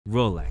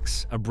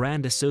Rolex, a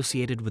brand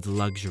associated with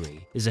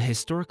luxury, is a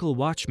historical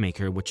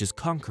watchmaker which has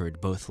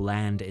conquered both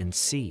land and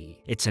sea.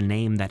 It's a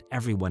name that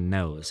everyone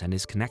knows and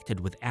is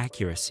connected with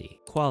accuracy,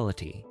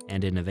 quality,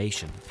 and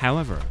innovation.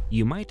 However,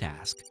 you might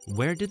ask,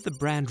 where did the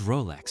brand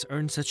Rolex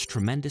earn such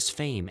tremendous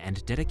fame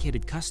and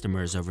dedicated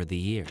customers over the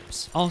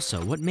years?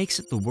 Also, what makes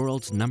it the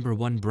world's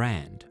 #1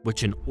 brand,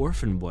 which an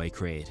orphan boy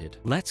created?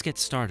 Let's get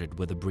started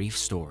with a brief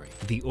story.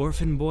 The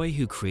orphan boy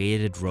who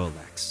created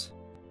Rolex.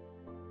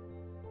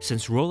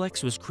 Since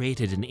Rolex was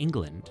created in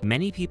England,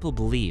 many people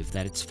believe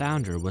that its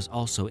founder was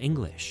also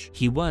English.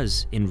 He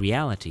was, in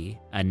reality,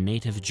 a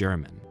native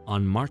German.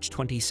 On March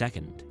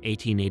 22,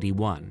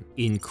 1881,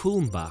 in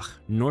Kulmbach,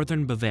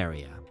 northern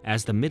Bavaria,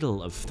 as the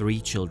middle of 3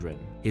 children.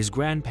 His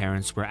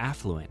grandparents were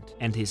affluent,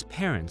 and his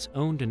parents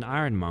owned an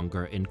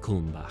ironmonger in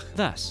Kulmbach.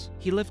 Thus,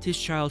 he lived his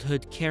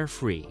childhood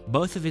carefree.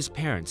 Both of his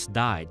parents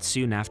died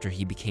soon after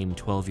he became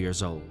 12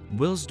 years old.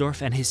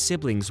 Wilsdorf and his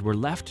siblings were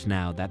left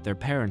now that their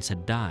parents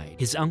had died.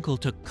 His uncle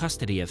took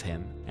custody of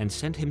him and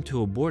sent him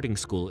to a boarding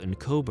school in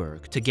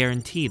Coburg to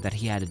guarantee that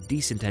he had a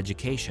decent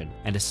education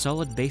and a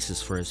solid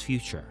basis for his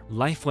future.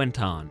 Life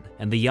went on,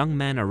 and the young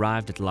man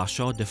arrived at La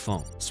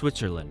Chaux-de-Fonds,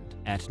 Switzerland,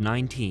 at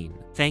 19,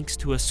 thanks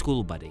to a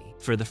school buddy.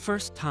 For the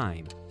first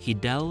time, he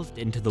delved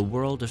into the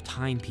world of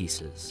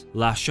timepieces.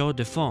 La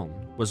Chaux-de-Fonds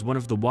was one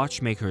of the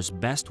watchmaker's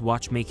best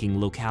watchmaking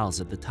locales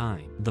at the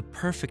time, the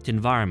perfect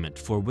environment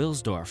for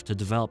Wilsdorf to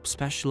develop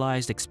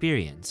specialized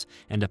experience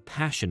and a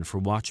passion for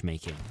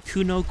watchmaking.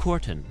 Kuno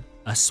Korten,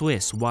 a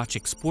Swiss watch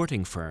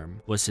exporting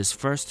firm, was his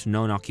first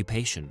known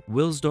occupation.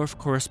 Wilsdorf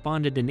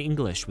corresponded in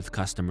English with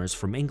customers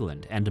from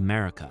England and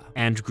America,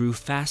 and grew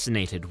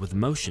fascinated with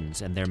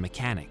motions and their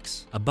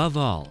mechanics. Above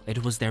all,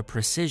 it was their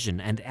precision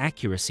and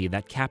accuracy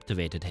that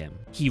captivated him.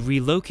 He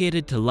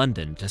relocated to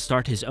London to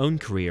start his own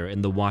career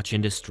in the watch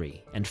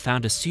industry, and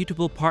found a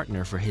suitable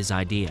partner for his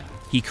idea.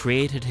 He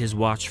created his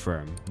watch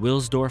firm,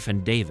 Wilsdorf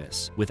and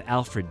Davis, with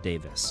Alfred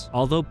Davis.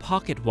 Although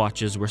pocket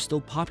watches were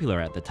still popular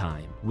at the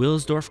time,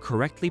 Wilsdorf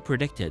correctly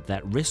predicted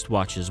that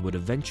wristwatches would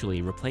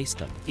eventually replace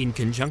them. In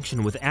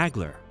conjunction with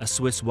Agler, a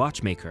Swiss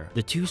watchmaker,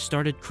 the two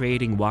started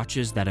creating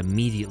watches that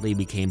immediately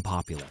became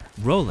popular.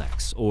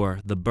 Rolex, or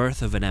the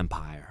birth of an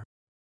empire.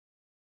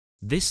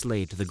 This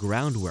laid the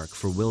groundwork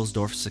for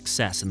Wilsdorf's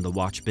success in the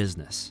watch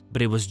business,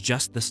 but it was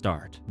just the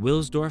start.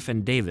 Wilsdorf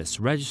and Davis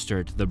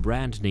registered the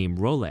brand name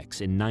Rolex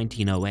in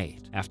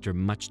 1908 after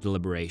much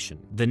deliberation.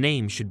 The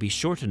name should be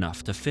short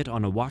enough to fit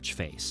on a watch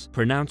face,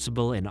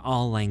 pronounceable in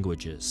all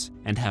languages,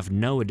 and have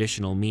no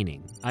additional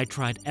meaning. I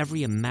tried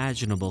every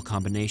imaginable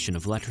combination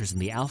of letters in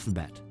the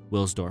alphabet,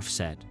 Wilsdorf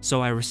said,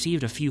 so I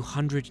received a few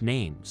hundred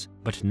names,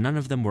 but none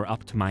of them were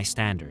up to my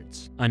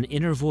standards. An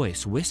inner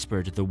voice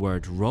whispered the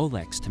word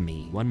Rolex to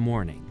me one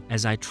morning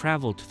as I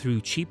traveled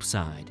through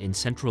Cheapside in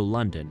central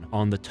London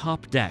on the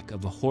top deck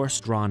of a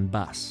horse-drawn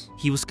bus.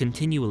 He was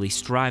continually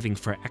striving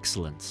for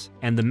excellence,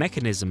 and the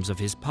mechanisms of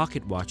his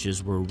pocket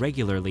watches were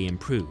regularly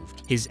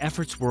improved. His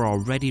efforts were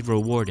already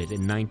rewarded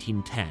in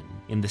 1910.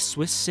 In the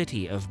Swiss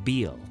city of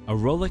Biel, a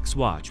Rolex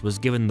watch was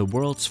given the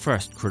world's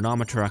first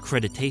chronometer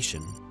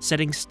accreditation,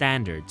 setting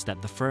standards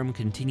that the firm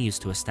continues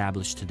to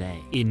establish today.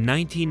 In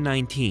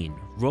 1919,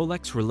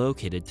 Rolex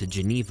relocated to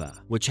Geneva,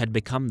 which had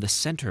become the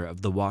center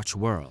of the watch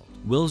world.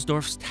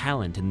 Wilsdorf's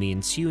talent in the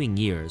ensuing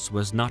years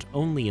was not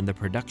only in the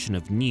production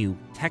of new,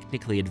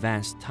 technically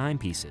advanced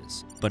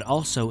timepieces, but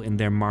also in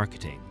their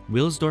marketing.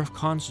 Wilsdorf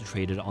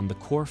concentrated on the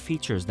core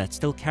features that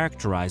still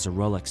characterize a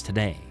Rolex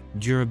today: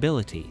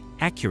 durability,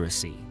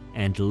 accuracy,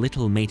 and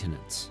little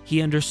maintenance.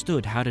 He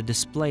understood how to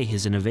display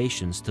his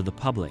innovations to the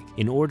public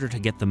in order to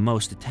get the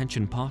most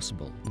attention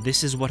possible.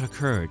 This is what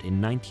occurred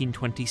in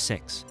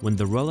 1926, when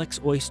the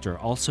Rolex Oyster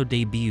also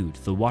debuted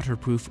the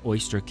waterproof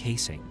Oyster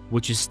casing,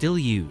 which is still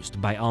used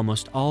by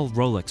almost all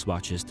Rolex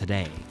watches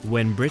today.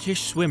 When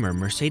British swimmer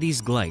Mercedes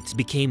Gleitz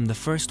became the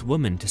first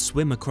woman to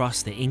swim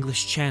across the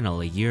English Channel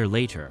a year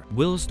later,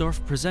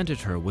 Wilsdorf presented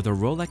her with a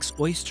Rolex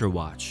Oyster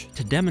watch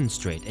to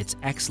demonstrate its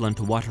excellent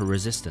water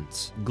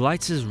resistance.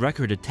 Gleitz's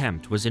record attempt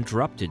was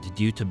interrupted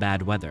due to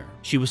bad weather.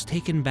 She was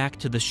taken back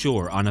to the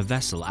shore on a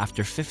vessel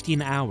after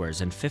 15 hours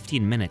and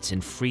 15 minutes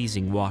in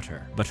freezing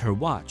water, but her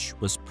watch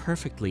was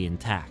perfectly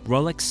intact.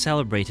 Rolex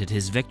celebrated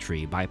his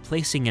victory by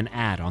placing an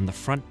ad on the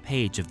front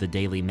page of the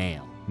Daily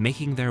Mail,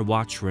 making their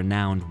watch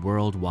renowned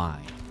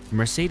worldwide.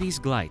 Mercedes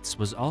Gleitz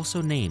was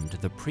also named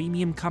the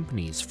premium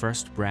company's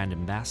first brand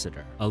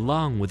ambassador.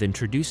 Along with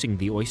introducing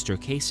the Oyster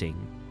casing,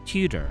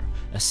 Tudor,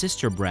 a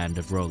sister brand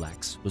of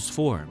Rolex, was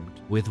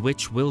formed, with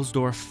which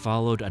Wilsdorf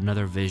followed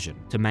another vision: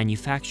 to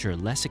manufacture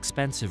less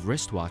expensive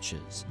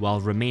wristwatches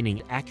while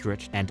remaining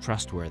accurate and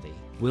trustworthy.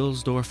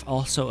 Wilsdorf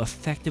also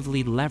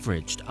effectively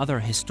leveraged other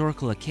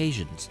historical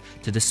occasions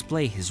to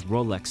display his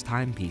Rolex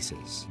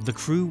timepieces. The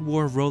crew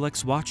wore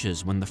Rolex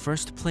watches when the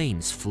first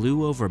planes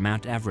flew over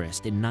Mount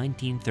Everest in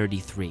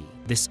 1933.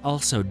 This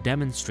also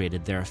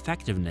demonstrated their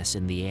effectiveness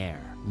in the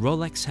air.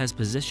 Rolex has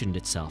positioned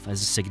itself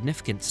as a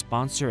significant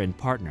sponsor and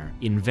partner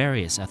in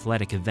various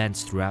athletic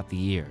events throughout the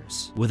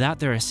years. Without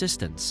their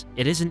assistance,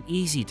 it isn't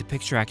easy to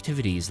picture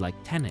activities like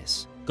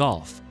tennis,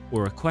 golf,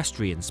 or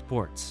equestrian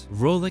sports.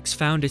 Rolex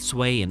found its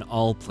way in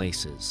all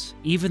places,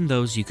 even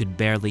those you could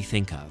barely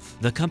think of.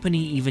 The company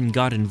even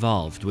got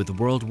involved with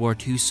World War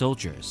II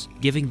soldiers,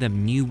 giving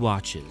them new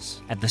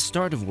watches. At the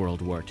start of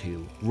World War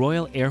II,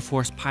 Royal Air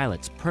Force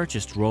pilots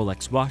purchased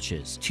Rolex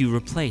watches to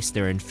replace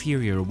their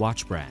inferior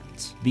watch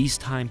brands. These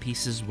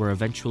timepieces were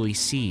eventually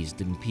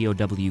seized in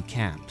POW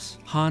camps.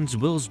 Hans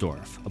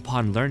Wilsdorf,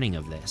 upon learning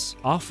of this,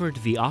 offered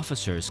the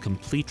officers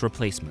complete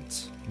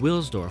replacements.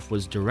 Wilsdorf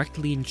was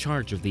directly in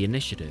charge of the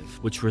initiative,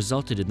 which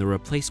resulted in the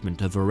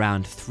replacement of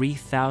around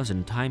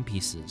 3,000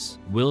 timepieces.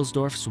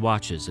 Wilsdorf's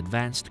watches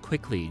advanced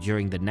quickly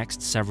during the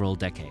next several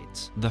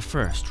decades. The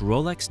first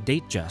Rolex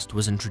Datejust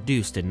was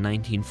introduced in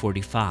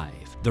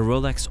 1945. The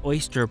Rolex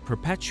Oyster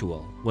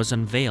Perpetual was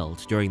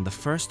unveiled during the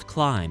first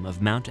climb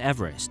of Mount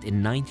Everest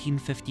in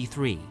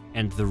 1953,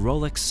 and the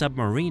Rolex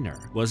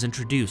Submariner was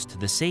introduced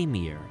the same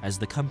year as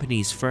the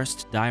company's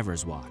first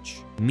diver's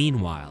watch.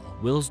 Meanwhile,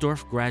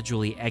 Wilsdorf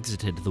gradually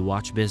exited the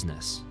watch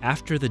business.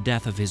 After the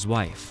death of his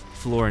wife,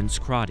 Florence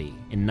Crotty,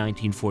 in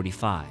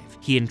 1945,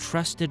 he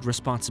entrusted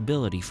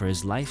responsibility for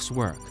his life's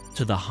work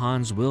to the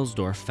Hans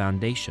Wilsdorf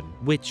Foundation,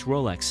 which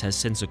Rolex has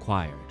since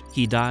acquired.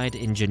 He died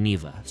in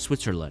Geneva,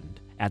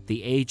 Switzerland, at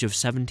the age of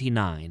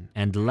 79,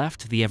 and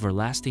left the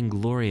everlasting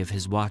glory of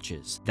his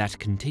watches that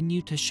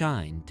continue to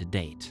shine to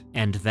date.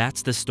 And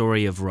that's the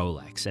story of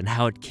Rolex and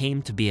how it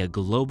came to be a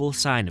global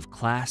sign of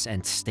class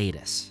and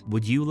status.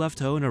 Would you love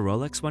to own a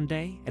Rolex one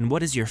day? And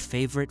what is your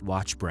favorite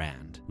watch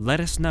brand?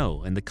 Let us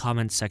know in the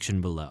comments section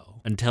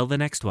below. Until the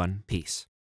next one, peace.